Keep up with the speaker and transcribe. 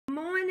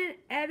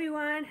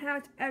everyone,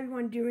 how's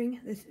everyone doing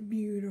this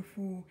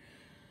beautiful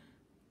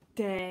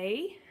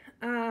day?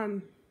 I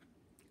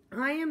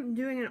am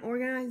doing an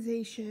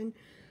organization.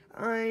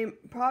 I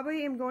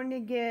probably am going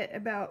to get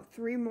about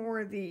 3 more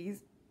of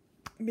these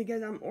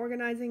because I'm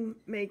organizing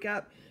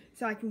makeup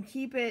so I can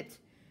keep it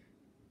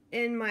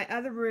in my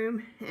other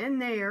room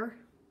and there,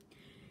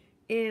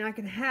 and I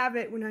can have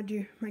it when I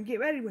do my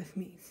get ready with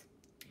me's.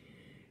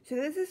 So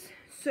this is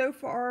so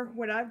far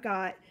what I've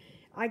got.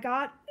 I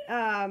got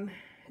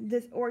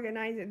this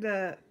organizer,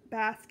 the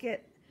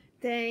basket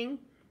thing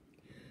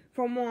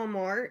from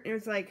Walmart. It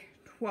was like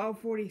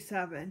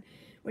 $12.47,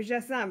 which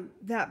that's not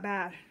that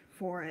bad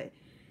for it.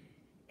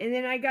 And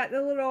then I got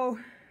the little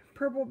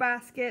purple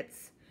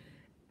baskets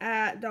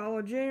at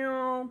Dollar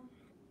General,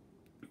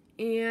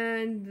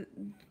 and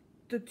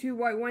the 2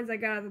 white ones I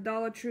got at the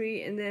Dollar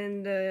Tree, and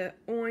then the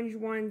orange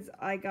ones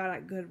I got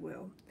at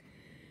Goodwill.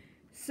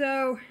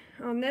 So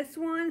this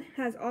one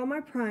has all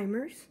my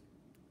primers.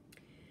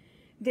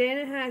 Then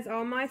it has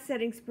all my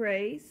setting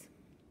sprays.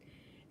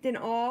 Then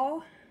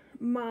all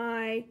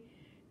my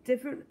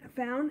different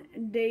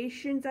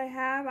foundations I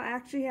have. I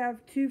actually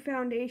have 2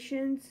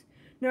 foundations.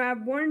 No, I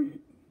have 1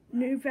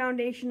 new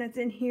foundation that's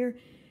in here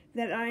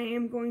that I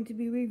am going to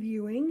be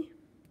reviewing.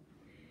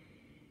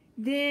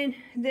 Then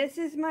this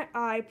is my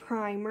eye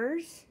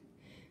primers,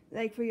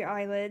 like for your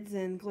eyelids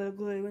and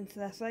glue and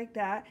stuff like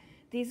that.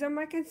 These are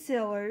my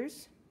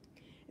concealers.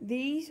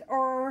 These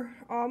are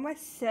all my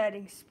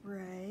setting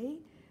spray.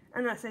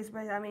 I'm not setting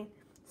sprays, I mean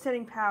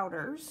setting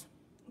powders.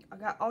 I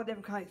got all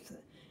different kinds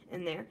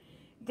in there.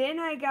 Then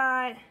I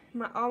got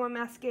all my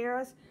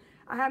mascaras.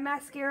 I have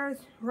mascaras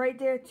right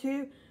there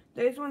too.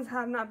 Those ones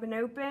have not been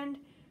opened.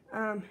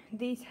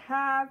 These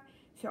have,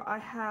 so I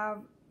have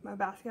my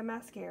basket of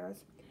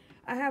mascaras.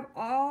 I have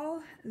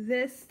all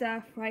this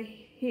stuff right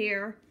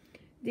here.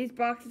 These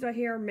boxes right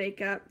here are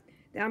makeup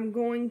that I'm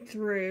going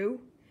through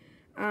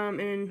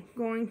and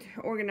going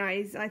to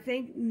organize. I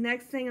think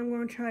next thing I'm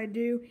going to try to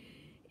do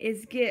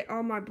is get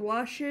all my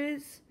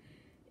blushes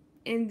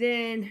and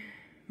then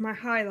my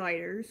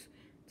highlighters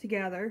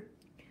together.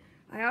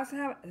 I also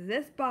have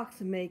this box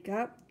of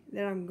makeup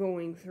that I'm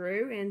going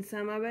through, and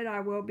some of it I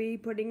will be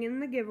putting in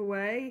the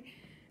giveaway.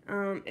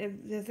 If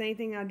there's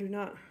anything I do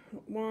not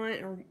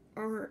want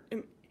or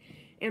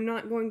am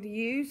not going to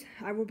use,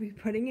 I will be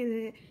putting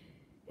it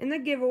in the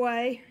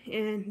giveaway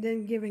and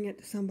then giving it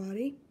to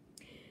somebody.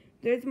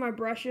 There's my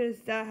brushes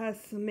that has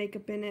some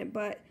makeup in it,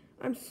 but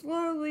I'm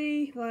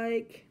slowly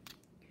like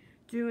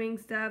doing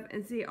stuff,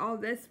 and see, all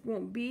this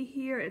won't be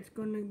here. It's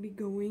going to be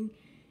going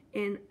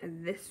in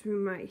this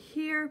room right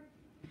here.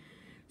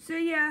 So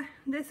yeah,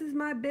 this is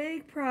my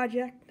big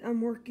project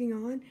I'm working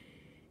on,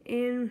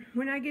 and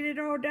when I get it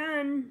all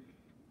done,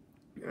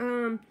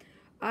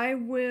 I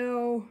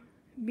will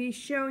be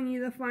showing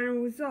you the final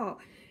result.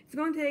 It's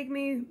going to take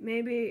me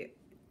maybe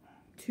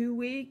 2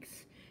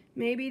 weeks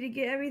maybe to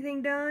get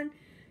everything done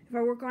if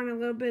I work on it a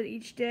little bit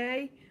each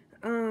day.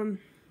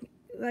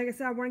 Like I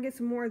said, I want to get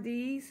some more of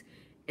these,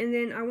 and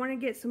then I want to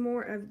get some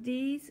more of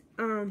these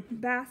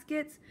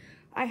baskets.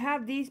 I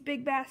have these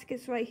big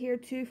baskets right here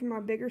too for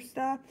my bigger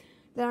stuff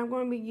that I'm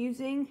going to be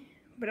using,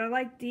 but I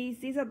like these.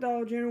 These at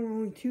Dollar General are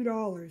only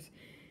 $2, and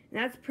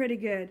that's pretty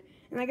good.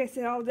 And like I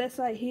said, all this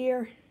right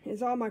here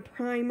is all my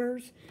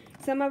primers.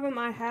 Some of them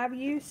I have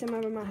used, some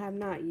of them I have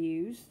not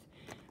used.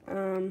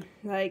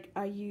 Like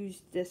I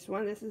used this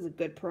one. This is a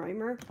good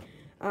primer.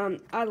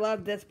 I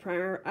love this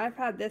primer. I've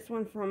had this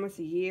one for almost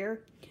a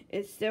year.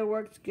 It still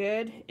works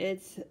good.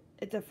 It's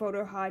a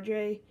photo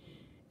hydration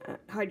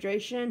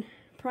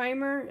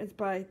primer. It's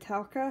by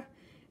Telka.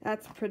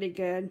 That's pretty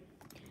good.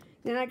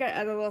 Then I got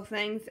other little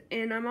things,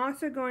 and I'm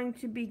also going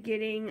to be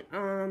getting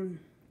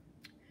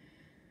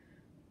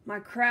my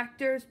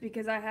crafters,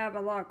 because I have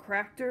a lot of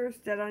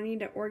crafters that I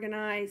need to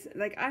organize.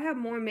 Like, I have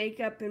more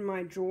makeup in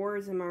my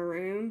drawers in my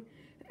room,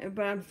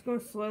 but I'm just going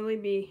to slowly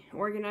be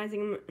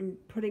organizing them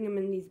and putting them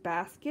in these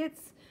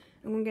baskets.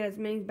 I'm going to get as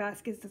many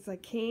baskets as I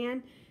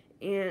can,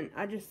 and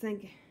I just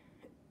think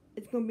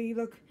it's going to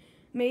look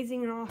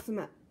amazing and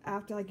awesome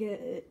after I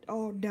get it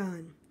all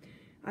done.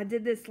 I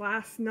did this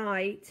last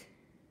night.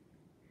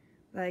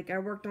 Like, I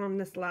worked on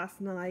this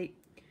last night.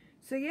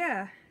 So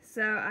yeah,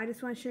 so I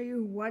just want to show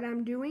you what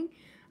I'm doing.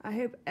 I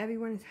hope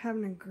everyone is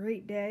having a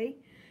great day.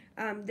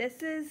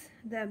 This is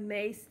the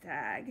Macy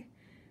tag.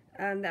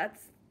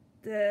 That's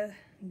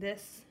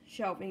this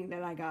shelving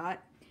that I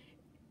got.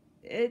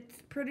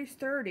 It's pretty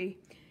sturdy,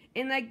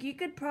 and like, you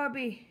could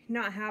probably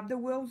not have the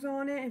wheels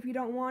on it if you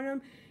don't want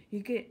them.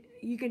 You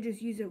can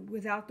just use it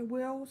without the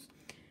wheels.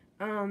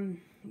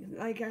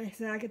 Like I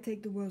said, I could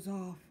take the wheels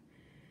off.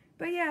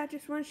 But yeah, I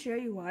just want to show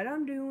you what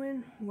I'm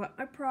doing, what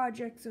my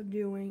projects are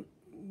doing,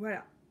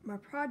 what my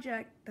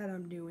project that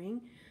I'm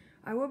doing.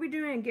 I will be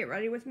doing a get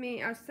ready with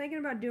me. I was thinking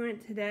about doing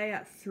it today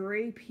at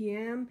 3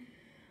 p.m.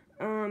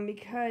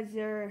 Because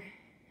there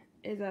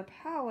is a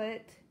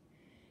palette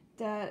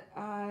that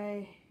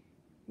I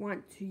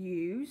want to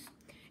use,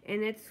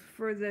 and it's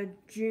for the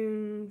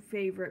June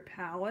favorite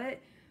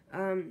palette.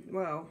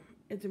 Well,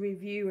 it's a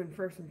review and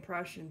first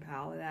impression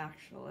palette,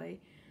 actually.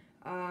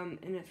 and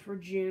it's for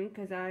June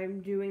because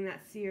I'm doing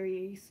that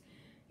series.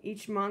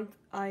 Each month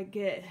I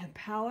get a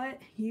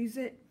palette, use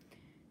it,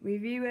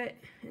 review it,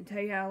 and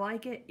tell you how I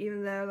like it.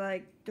 Even though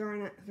like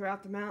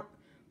throughout the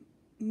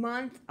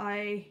month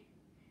I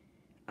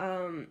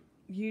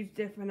use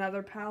different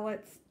other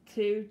palettes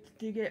too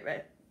to get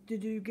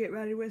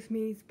ready with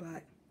me.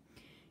 But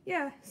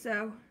yeah,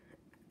 so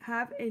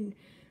have a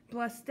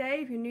blessed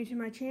day. If you're new to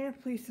my channel,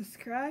 please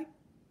subscribe,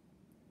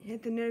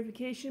 hit the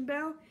notification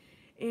bell,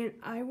 and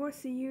I will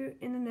see you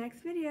in the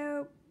next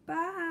video.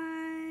 Bye.